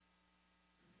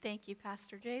Thank you,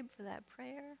 Pastor Jabe, for that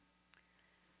prayer.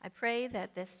 I pray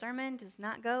that this sermon does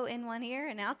not go in one ear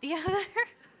and out the other.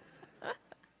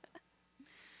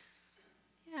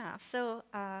 Yeah, so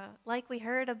like we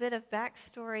heard a bit of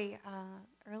backstory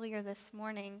earlier this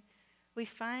morning, we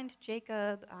find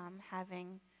Jacob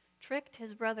having tricked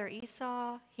his brother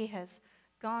Esau. He has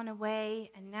gone away,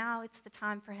 and now it's the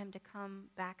time for him to come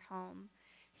back home.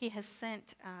 He has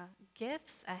sent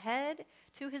gifts ahead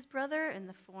to his brother in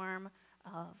the form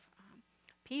of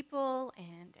people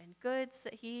and goods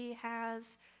that he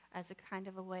has as a kind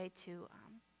of a way to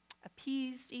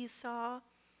appease Esau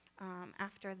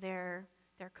after their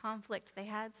conflict they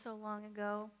had so long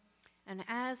ago. And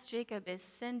as Jacob is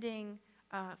sending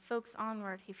folks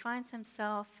onward, he finds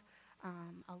himself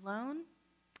alone,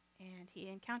 and he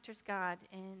encounters God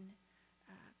in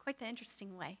quite the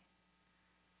interesting way.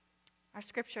 Our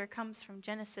scripture comes from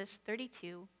Genesis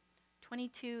 32,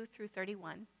 22 through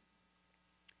 31.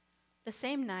 The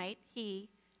same night, he,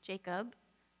 Jacob,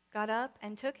 got up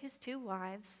and took his 2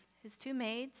 wives, his 2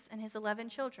 maids, and his 11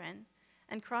 children,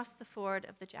 and crossed the ford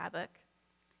of the Jabbok.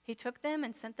 He took them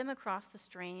and sent them across the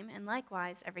stream, and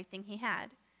likewise everything he had.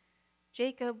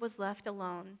 Jacob was left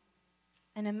alone,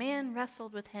 and a man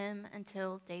wrestled with him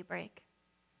until daybreak.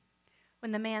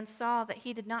 When the man saw that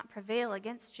he did not prevail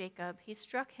against Jacob, he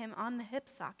struck him on the hip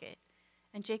socket,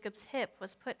 and Jacob's hip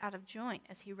was put out of joint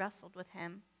as he wrestled with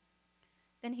him.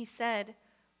 Then he said,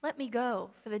 "Let me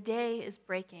go, for the day is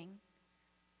breaking."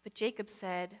 But Jacob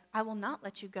said, "I will not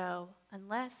let you go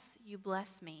unless you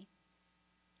bless me."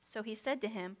 So he said to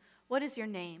him, "What is your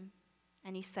name?"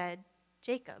 And he said,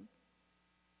 "Jacob."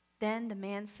 Then the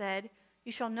man said,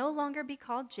 "You shall no longer be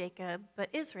called Jacob,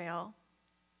 but Israel,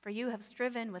 for you have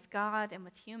striven with God and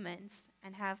with humans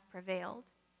and have prevailed."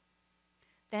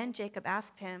 Then Jacob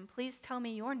asked him, "Please tell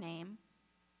me your name."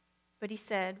 But he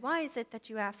said, "Why is it that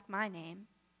you ask my name?"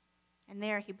 And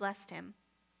there he blessed him.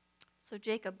 So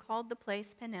Jacob called the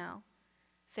place Peniel,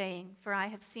 saying, "For I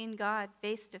have seen God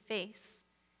face to face,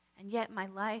 and yet my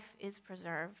life is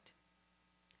preserved."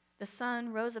 The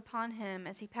sun rose upon him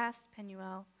as he passed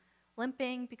Peniel,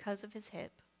 limping because of his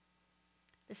hip.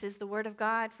 This is the word of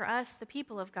God for us, the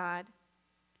people of God.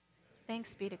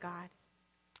 Thanks be to God.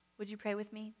 Would you pray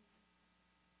with me?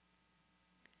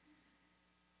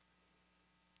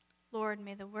 Lord,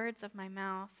 may the words of my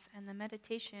mouth and the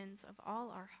meditations of all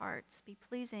our hearts be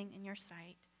pleasing in your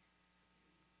sight.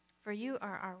 For you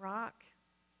are our rock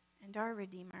and our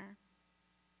Redeemer.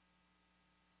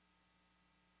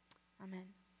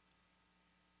 Amen.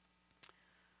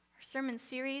 Our sermon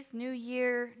series, New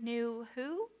Year, New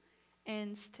Who,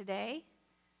 ends today.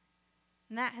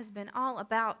 And that has been all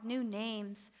about new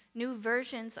names, new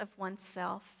versions of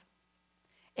oneself.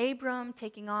 Abram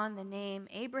taking on the name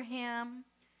Abraham,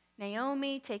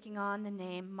 Naomi taking on the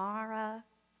name Mara,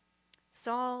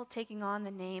 Saul taking on the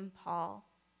name Paul.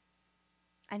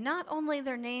 And not only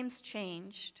their names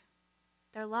changed,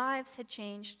 their lives had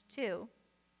changed too.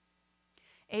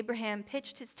 Abraham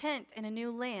pitched his tent in a new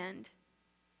land.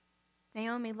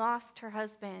 Naomi lost her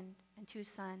husband and 2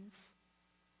 sons.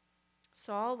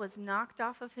 Saul was knocked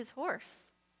off of his horse.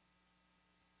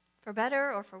 For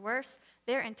better or for worse,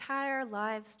 their entire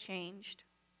lives changed.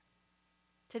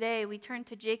 Today, we turn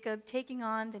to Jacob taking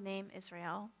on the name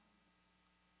Israel.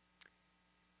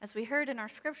 As we heard in our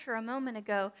scripture a moment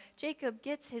ago, Jacob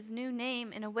gets his new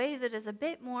name in a way that is a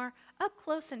bit more up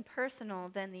close and personal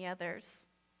than the others.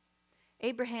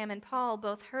 Abraham and Paul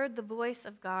both heard the voice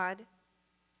of God.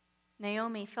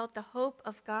 Naomi felt the hope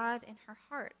of God in her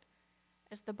heart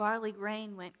as the barley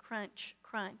grain went crunch,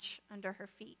 crunch under her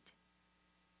feet.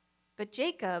 But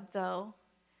Jacob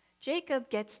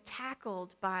gets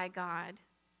tackled by God.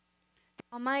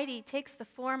 The Almighty takes the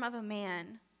form of a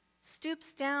man,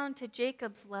 stoops down to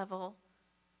Jacob's level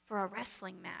for a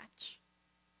wrestling match.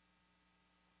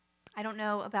 I don't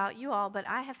know about you all, but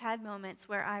I have had moments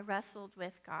where I wrestled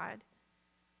with God.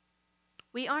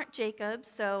 We aren't Jacob,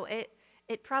 so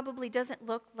it probably doesn't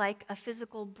look like a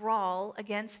physical brawl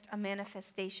against a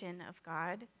manifestation of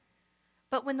God.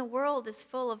 But when the world is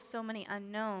full of so many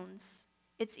unknowns,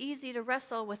 it's easy to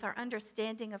wrestle with our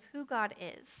understanding of who God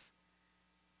is.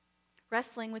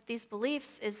 Wrestling with these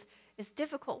beliefs is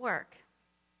difficult work.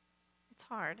 It's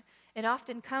hard. It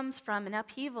often comes from an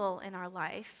upheaval in our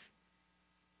life.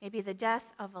 Maybe the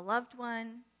death of a loved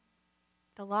one,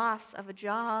 the loss of a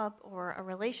job or a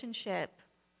relationship,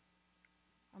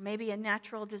 or maybe a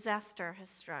natural disaster has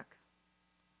struck.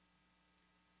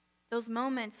 Those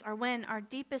moments are when our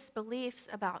deepest beliefs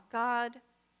about God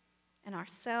and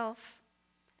ourself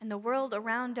and the world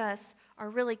around us are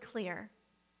really clear.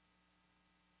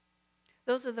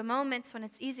 Those are the moments when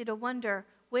it's easy to wonder,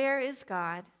 Where is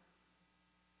God?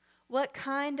 What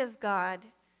kind of God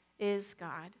is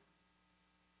God?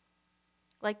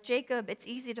 Like Jacob, it's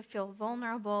easy to feel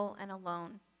vulnerable and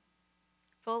alone,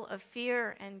 full of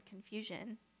fear and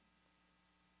confusion.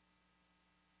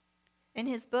 In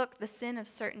his book, The Sin of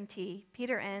Certainty,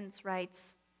 Peter Enns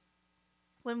writes,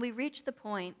 "When we reach the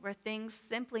point where things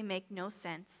simply make no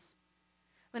sense,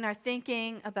 when our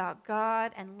thinking about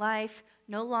God and life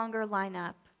no longer line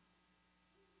up,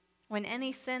 when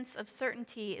any sense of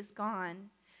certainty is gone,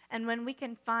 and when we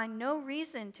can find no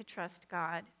reason to trust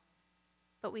God,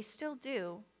 but we still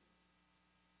do,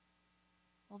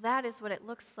 well, that is what it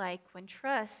looks like when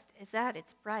trust is at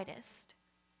its brightest,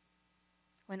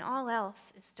 when all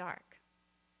else is dark."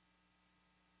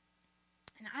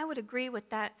 And I would agree with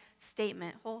that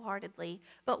statement wholeheartedly.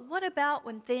 But what about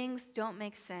when things don't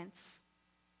make sense?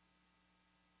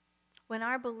 When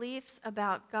our beliefs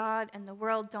about God and the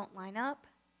world don't line up,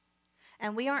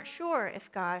 and we aren't sure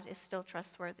if God is still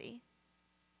trustworthy.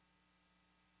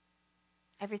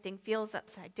 Everything feels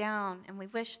upside down, and we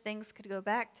wish things could go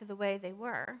back to the way they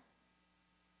were.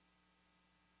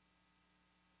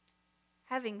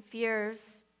 Having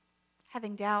fears,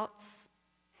 having doubts,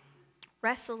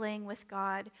 wrestling with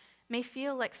God may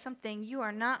feel like something you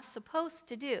are not supposed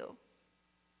to do.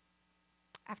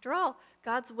 After all,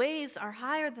 God's ways are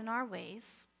higher than our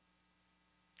ways.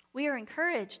 We are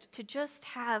encouraged to just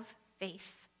have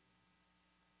faith.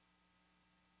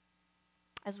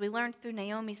 As we learned through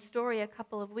Naomi's story a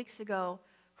couple of weeks ago,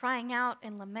 crying out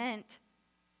in lament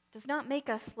does not make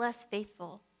us less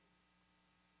faithful.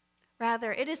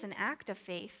 Rather, it is an act of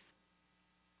faith.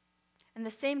 And the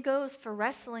same goes for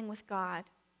wrestling with God,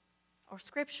 or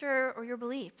Scripture, or your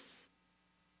beliefs.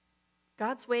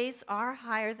 God's ways are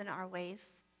higher than our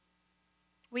ways.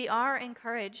 We are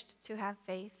encouraged to have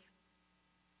faith.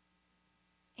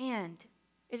 And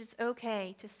it is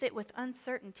okay to sit with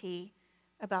uncertainty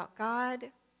about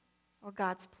God, or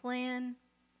God's plan,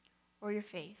 or your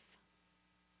faith.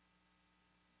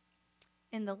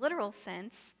 In the literal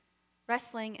sense,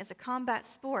 wrestling is a combat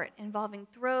sport involving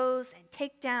throws and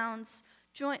takedowns,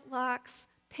 joint locks,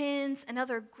 pins, and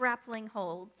other grappling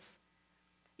holds.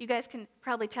 You guys can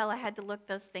probably tell I had to look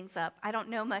those things up. I don't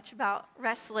know much about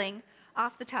wrestling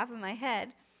off the top of my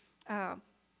head,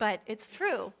 but it's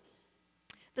true.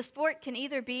 The sport can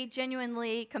either be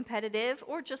genuinely competitive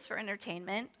or just for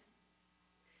entertainment.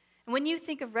 And when you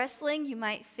think of wrestling, you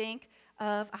might think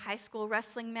of a high school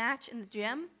wrestling match in the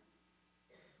gym.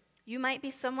 You might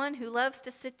be someone who loves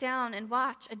to sit down and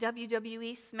watch a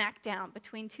WWE SmackDown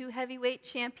between two heavyweight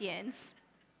champions.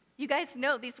 You guys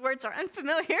know these words are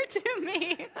unfamiliar to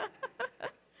me.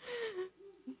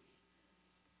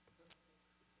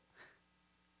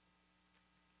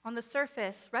 On the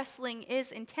surface, wrestling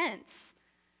is intense.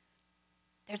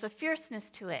 There's a fierceness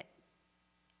to it,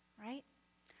 right?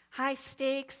 High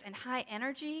stakes and high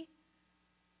energy.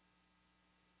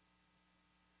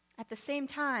 At the same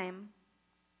time,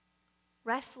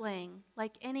 wrestling,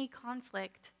 like any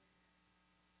conflict,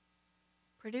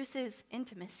 produces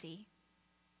intimacy.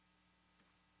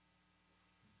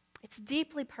 It's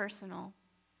deeply personal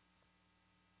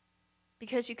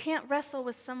because you can't wrestle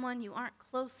with someone you aren't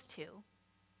close to.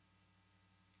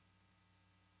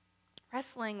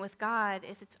 Wrestling with God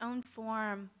is its own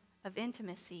form of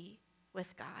intimacy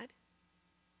with God.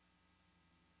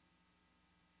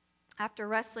 After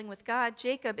wrestling with God,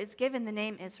 Jacob is given the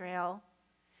name Israel.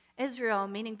 Israel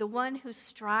meaning the one who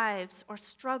strives or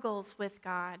struggles with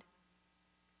God.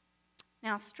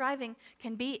 Now, striving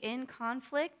can be in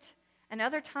conflict, and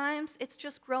other times it's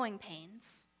just growing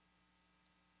pains.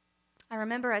 I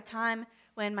remember a time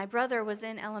when my brother was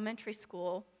in elementary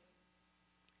school.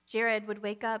 Jared would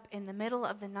wake up in the middle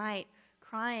of the night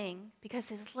crying because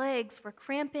his legs were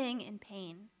cramping in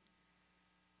pain.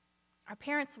 Our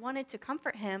parents wanted to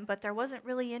comfort him, but there wasn't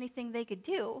really anything they could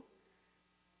do.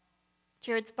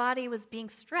 Jared's body was being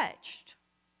stretched,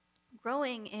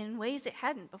 growing in ways it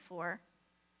hadn't before.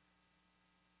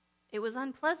 It was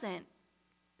unpleasant,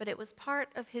 but it was part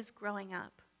of his growing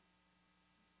up.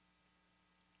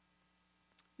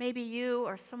 Maybe you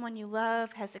or someone you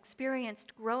love has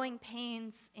experienced growing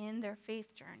pains in their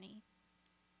faith journey.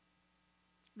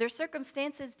 Their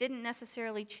circumstances didn't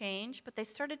necessarily change, but they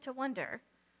started to wonder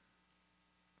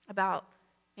about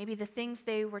maybe the things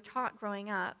they were taught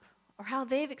growing up or how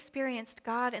they've experienced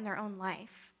God in their own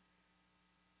life.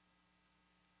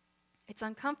 It's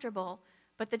uncomfortable,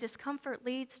 but the discomfort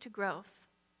leads to growth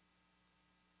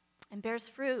and bears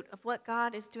fruit of what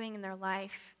God is doing in their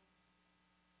life,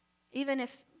 even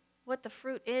if what the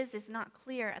fruit is not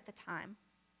clear at the time.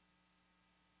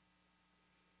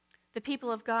 The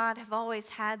people of God have always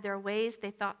had their ways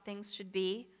they thought things should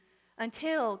be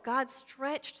until God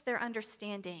stretched their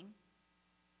understanding,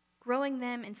 growing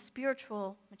them in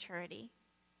spiritual maturity.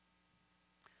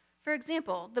 For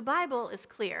example, the Bible is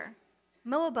clear.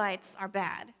 Moabites are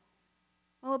bad.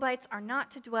 Moabites are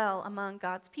not to dwell among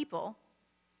God's people.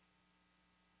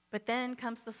 But then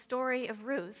comes the story of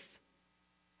Ruth,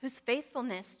 whose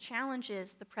faithfulness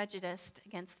challenges the prejudice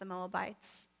against the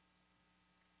Moabites.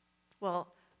 Well,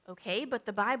 okay, but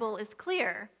the Bible is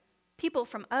clear. People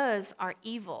from Uz are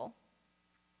evil.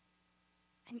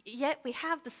 And yet we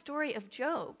have the story of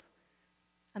Job,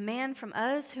 a man from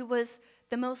Uz who was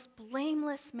the most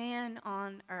blameless man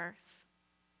on earth.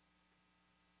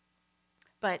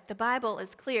 But the Bible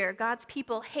is clear. God's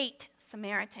people hate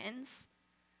Samaritans.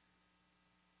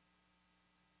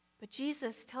 But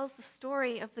Jesus tells the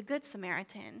story of the Good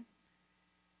Samaritan.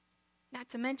 Not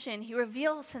to mention, he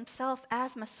reveals himself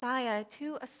as Messiah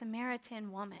to a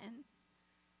Samaritan woman.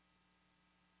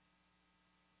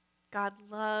 God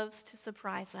loves to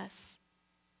surprise us.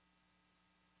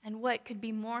 And what could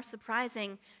be more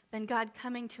surprising than God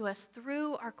coming to us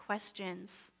through our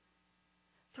questions,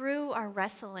 through our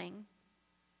wrestling?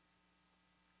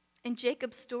 In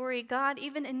Jacob's story, God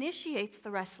even initiates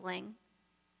the wrestling.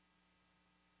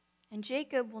 And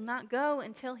Jacob will not go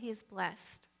until he is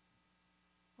blessed.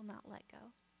 Will not let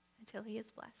go until he is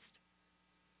blessed.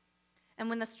 And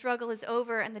when the struggle is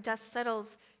over and the dust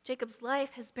settles, Jacob's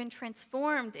life has been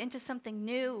transformed into something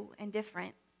new and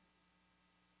different.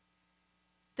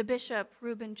 The bishop,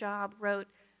 Reuben Job, wrote,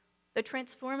 "The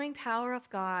transforming power of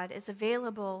God is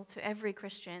available to every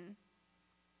Christian,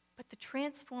 but the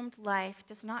transformed life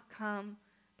does not come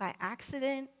by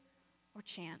accident or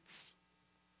chance."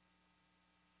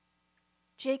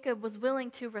 Jacob was willing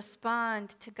to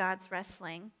respond to God's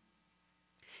wrestling.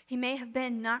 He may have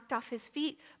been knocked off his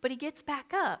feet, but he gets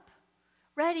back up,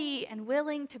 ready and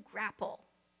willing to grapple.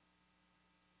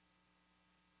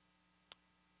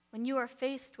 When you are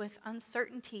faced with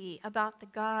uncertainty about the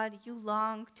God you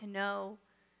long to know,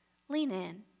 lean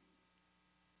in.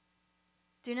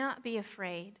 Do not be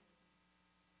afraid.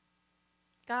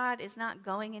 God is not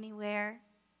going anywhere.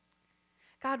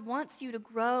 God wants you to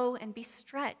grow and be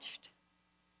stretched.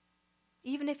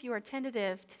 Even if you are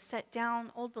tentative to set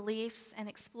down old beliefs and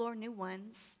explore new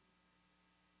ones.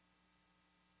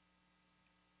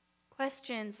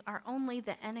 Questions are only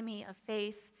the enemy of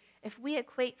faith if we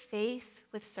equate faith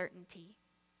with certainty.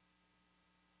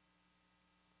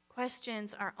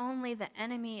 Questions are only the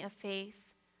enemy of faith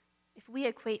if we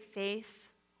equate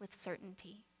faith with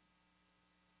certainty.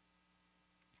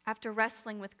 After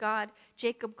wrestling with God,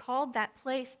 Jacob called that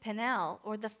place Peniel,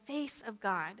 or the face of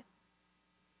God.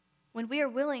 When we are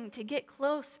willing to get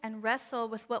close and wrestle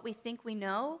with what we think we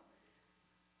know,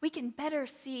 we can better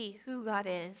see who God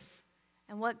is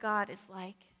and what God is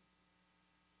like.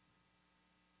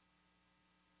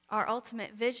 Our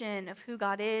ultimate vision of who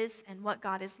God is and what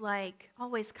God is like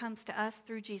always comes to us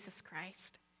through Jesus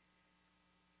Christ.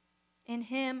 In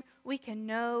him, we can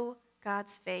know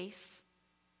God's face,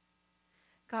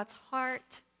 God's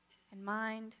heart and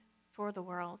mind for the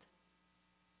world.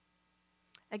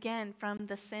 Again, from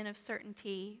The Sin of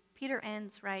Certainty, Peter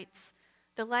Enns writes,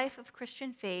 "The life of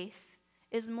Christian faith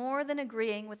is more than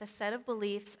agreeing with a set of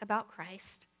beliefs about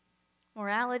Christ,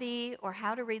 morality, or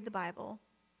how to read the Bible.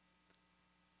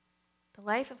 The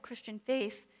life of Christian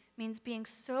faith means being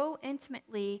so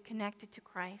intimately connected to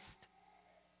Christ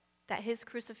that his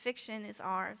crucifixion is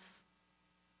ours,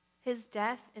 his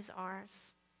death is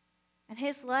ours, and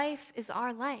his life is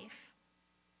our life,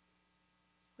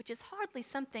 which is hardly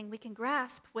something we can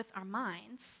grasp with our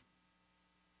minds.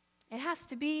 It has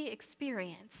to be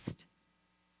experienced.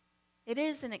 It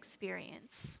is an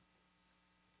experience.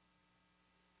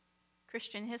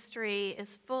 Christian history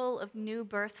is full of new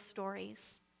birth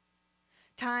stories.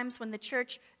 Times when the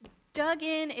church dug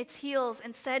in its heels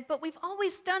and said, "But we've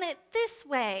always done it this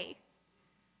way."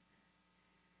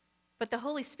 But the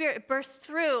Holy Spirit burst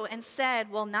through and said,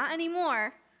 "Well, not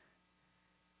anymore."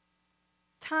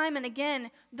 Time and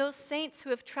again, those saints who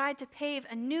have tried to pave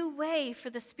a new way for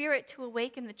the Spirit to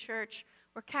awaken the church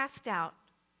were cast out.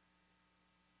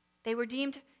 They were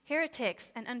deemed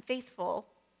heretics and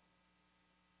unfaithful.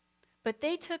 But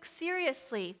they took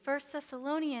seriously 1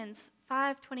 Thessalonians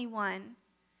 5:21,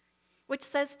 which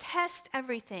says, "Test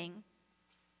everything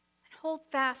and hold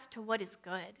fast to what is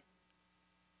good."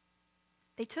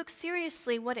 They took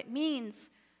seriously what it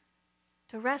means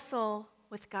to wrestle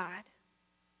with God.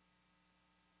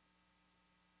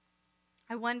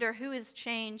 I wonder who is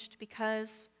changed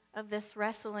because of this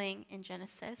wrestling in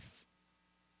Genesis.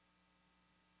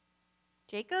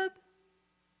 Jacob?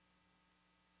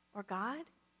 or God?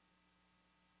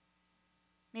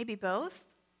 Maybe both?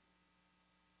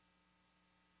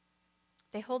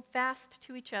 They hold fast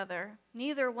to each other.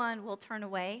 Neither one will turn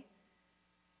away.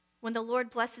 When the Lord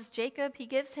blesses Jacob, he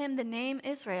gives him the name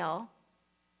Israel,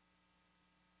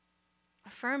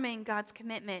 affirming God's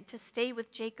commitment to stay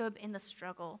with Jacob in the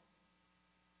struggle.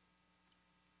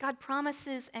 God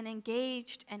promises an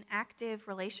engaged and active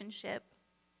relationship.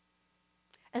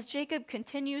 As Jacob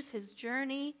continues his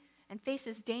journey and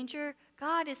faces danger,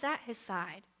 God is at his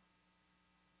side.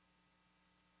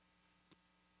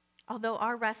 Although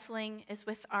our wrestling is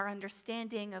with our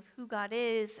understanding of who God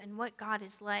is and what God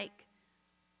is like,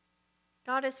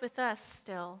 God is with us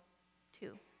still,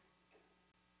 too.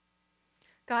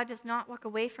 God does not walk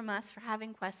away from us for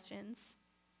having questions.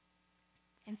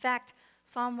 In fact,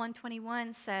 Psalm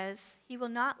 121 says, "He will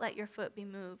not let your foot be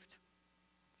moved.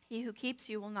 He who keeps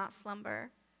you will not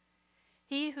slumber.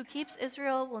 He who keeps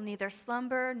Israel will neither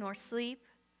slumber nor sleep.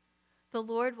 The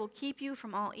Lord will keep you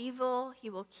from all evil. He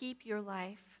will keep your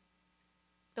life.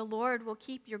 The Lord will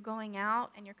keep your going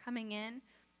out and your coming in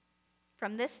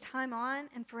from this time on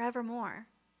and forevermore."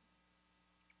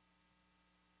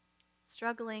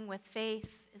 Struggling with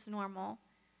faith is normal.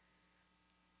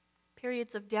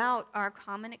 Periods of doubt are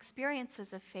common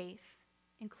experiences of faith,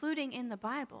 including in the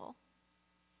Bible.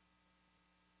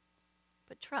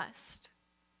 But trust.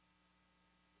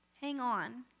 Hang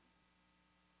on.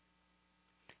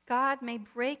 God may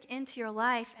break into your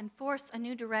life and force a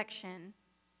new direction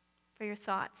for your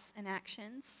thoughts and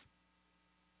actions.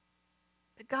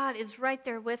 But God is right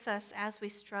there with us as we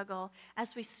struggle,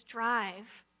 as we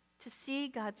strive to see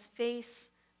God's face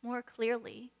more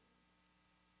clearly.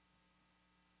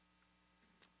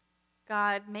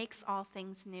 God makes all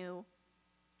things new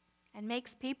and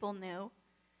makes people new.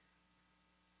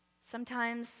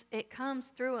 Sometimes it comes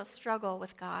through a struggle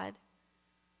with God.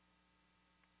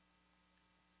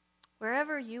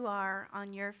 Wherever you are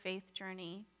on your faith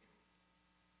journey,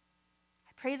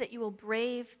 I pray that you will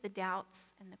brave the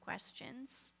doubts and the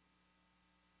questions,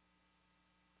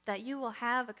 that you will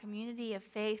have a community of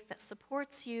faith that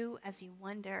supports you as you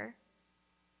wonder,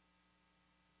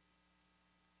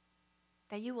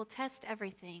 that you will test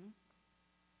everything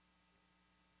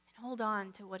and hold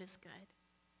on to what is good.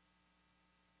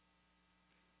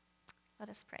 Let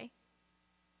us pray.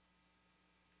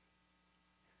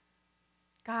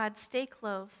 God, stay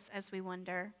close as we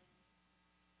wonder.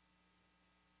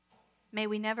 May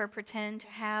we never pretend to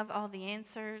have all the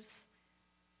answers.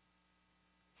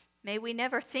 May we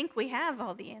never think we have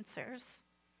all the answers.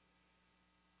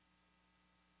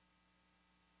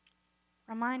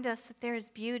 Remind us that there is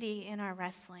beauty in our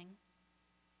wrestling.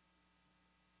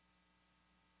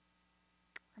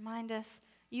 Remind us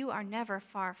you are never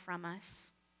far from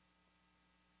us.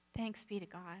 Thanks be to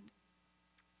God.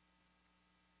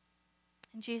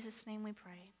 In Jesus' name we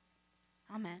pray.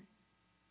 Amen.